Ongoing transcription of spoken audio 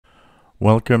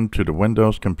Welcome to the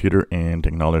Windows Computer and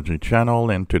Technology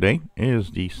channel, and today is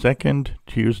the second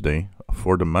Tuesday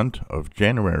for the month of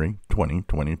January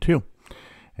 2022.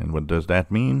 And what does that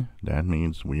mean? That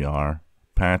means we are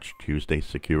Patch Tuesday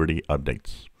security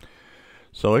updates.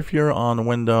 So if you're on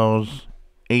Windows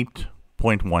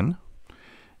 8.1,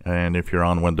 and if you're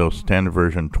on Windows 10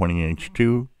 version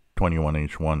 20H2,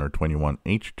 21H1, or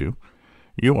 21H2,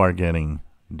 you are getting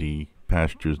the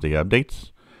Patch Tuesday updates.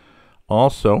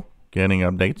 Also, getting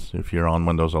updates if you're on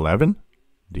Windows 11.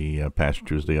 The Patch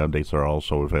Tuesday updates are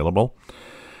also available.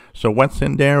 So what's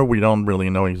in there, we don't really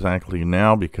know exactly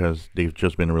now because they've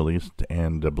just been released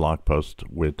and the blog post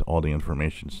with all the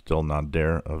information still not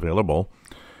there available.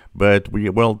 But we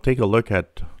will take a look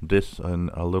at this in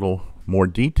a little more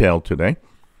detail today.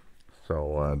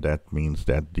 So that means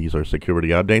that these are security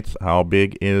updates. How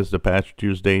big is the Patch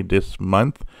Tuesday this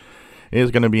month? Is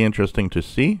going to be interesting to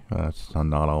see. It's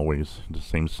not always the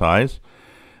same size,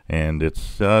 and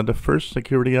it's the first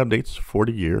security updates for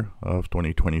the year of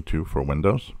 2022 for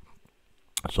Windows.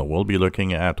 So we'll be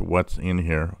looking at what's in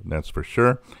here, that's for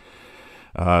sure,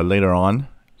 later on.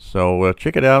 So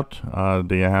check it out.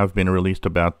 They have been released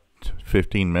about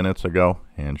 15 minutes ago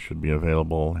and should be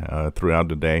available throughout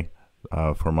the day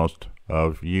for most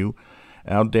of you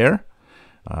out there,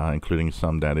 including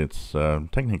some that it's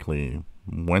technically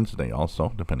Wednesday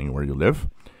also, depending where you live.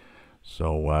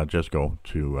 So just go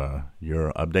to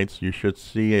your updates. You should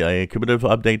see a cumulative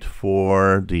update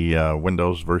for the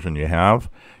Windows version you have.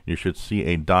 You should see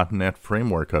a .NET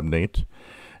framework update,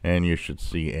 and you should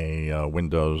see a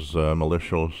Windows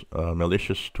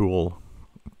malicious tool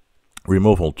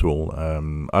removal tool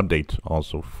update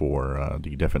also for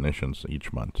the definitions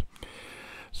each month.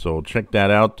 So check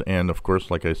that out, and of course,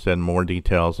 like I said, more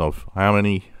details of how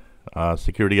many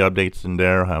security updates in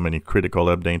there, how many critical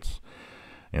updates,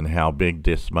 and how big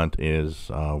this month is.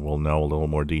 We'll know a little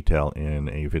more detail in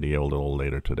a video a little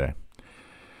later today.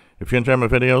 If you enjoy my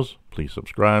videos, please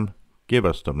subscribe, give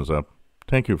us thumbs up.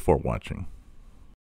 Thank you for watching.